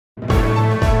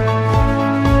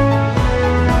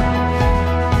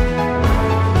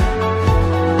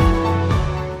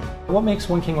What makes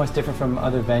OneKingWest different from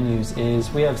other venues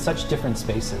is we have such different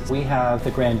spaces. We have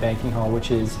the Grand Banking Hall, which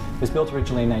was built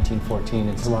originally in 1914.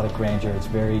 It's a lot of grandeur, it's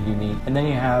very unique. And then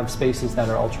you have spaces that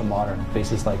are ultra modern,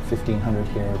 spaces like 1500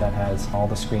 here that has all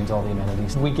the screens, all the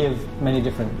amenities. We give many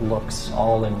different looks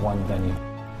all in one venue.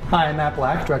 Hi, I'm Matt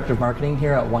Black, Director of Marketing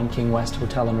here at OneKingWest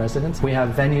Hotel and Residence. We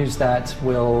have venues that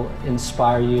will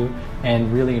inspire you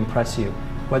and really impress you.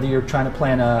 Whether you're trying to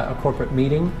plan a corporate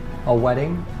meeting, a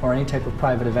wedding, or any type of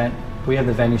private event, we have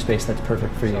the venue space that's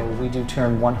perfect for you. So we do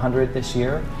turn 100 this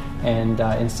year, and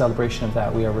in celebration of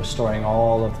that we are restoring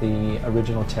all of the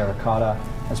original terracotta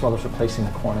as well as replacing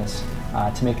the cornice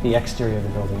to make the exterior of the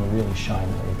building really shine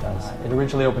the way it does. It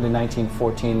originally opened in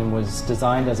 1914 and was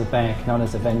designed as a bank, not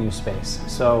as a venue space.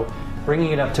 So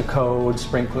bringing it up to code,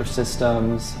 sprinkler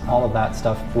systems, all of that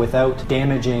stuff without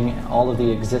damaging all of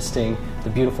the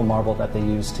beautiful marble that they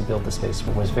used to build the space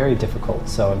was very difficult,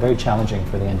 so very challenging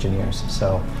for the engineers.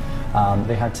 So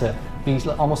they had to be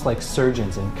almost like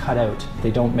surgeons and cut out.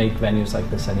 They don't make venues like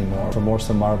this anymore.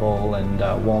 Formosa marble and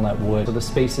walnut wood. So the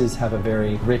spaces have a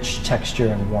very rich texture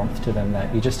and warmth to them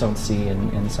that you just don't see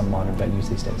in some modern venues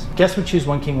these days. Guests would choose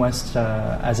OneKingWest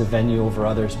as a venue over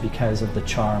others because of the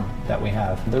charm that we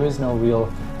have. There is no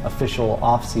real official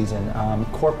off-season.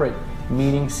 Corporate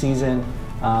meeting season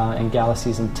and gala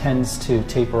season tends to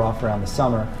taper off around the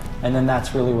summer, and then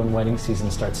that's really when wedding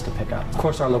season starts to pick up. Of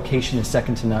course, our location is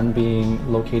second to none,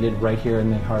 being located right here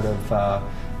in the heart of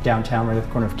downtown, right at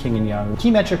the corner of King and Yonge.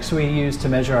 Key metrics we use to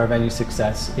measure our venue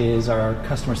success is our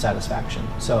customer satisfaction.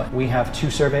 So we have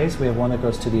two surveys. We have one that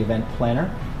goes to the event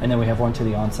planner, and then we have one to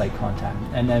the on-site contact.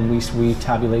 And then we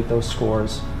tabulate those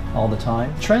scores all the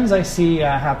time. Trends I see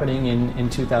happening in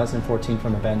 2014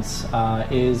 from events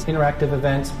is interactive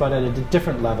events, but at a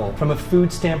different level. From a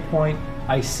food standpoint,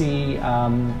 I see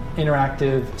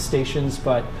interactive stations,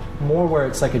 but more where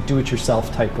it's like a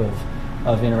do-it-yourself type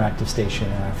of interactive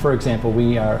station. For example,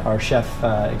 our chef,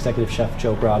 executive chef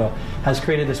Joe Grotto, has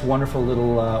created this wonderful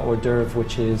little hors d'oeuvre,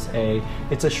 which is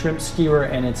it's a shrimp skewer,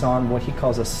 and it's on what he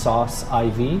calls a sauce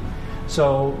IV.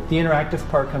 So the interactive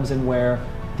part comes in where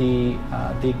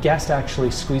the guest actually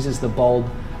squeezes the bulb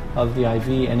of the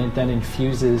IV, and it then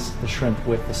infuses the shrimp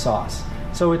with the sauce.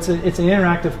 So it's an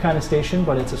interactive kind of station,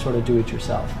 but it's a sort of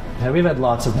do-it-yourself. We've had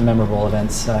lots of memorable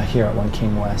events here at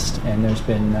OneKingWest, and there's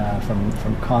been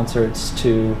from concerts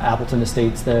to Appleton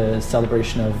Estates, the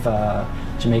celebration of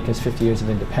Jamaica's 50 years of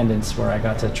independence, where I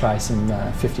got to try some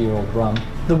 50-year-old rum.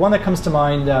 The one that comes to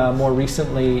mind more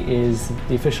recently is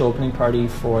the official opening party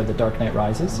for The Dark Knight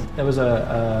Rises. That was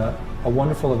a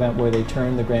wonderful event where they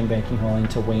turned the Grand Banking Hall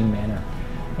into Wayne Manor.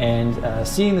 And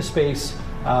seeing the space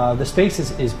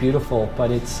is beautiful, but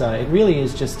it really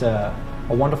is just a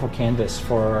wonderful canvas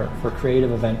for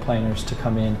creative event planners to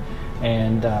come in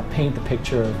and paint the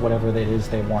picture of whatever it is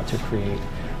they want to create.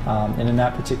 And in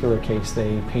that particular case,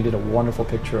 they painted a wonderful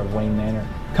picture of Wayne Manor.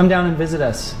 Come down and visit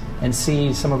us and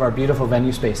see some of our beautiful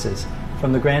venue spaces,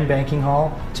 from the Grand Banking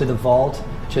Hall to the Vault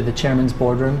to the Chairman's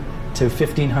Boardroom to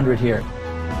 1500 here.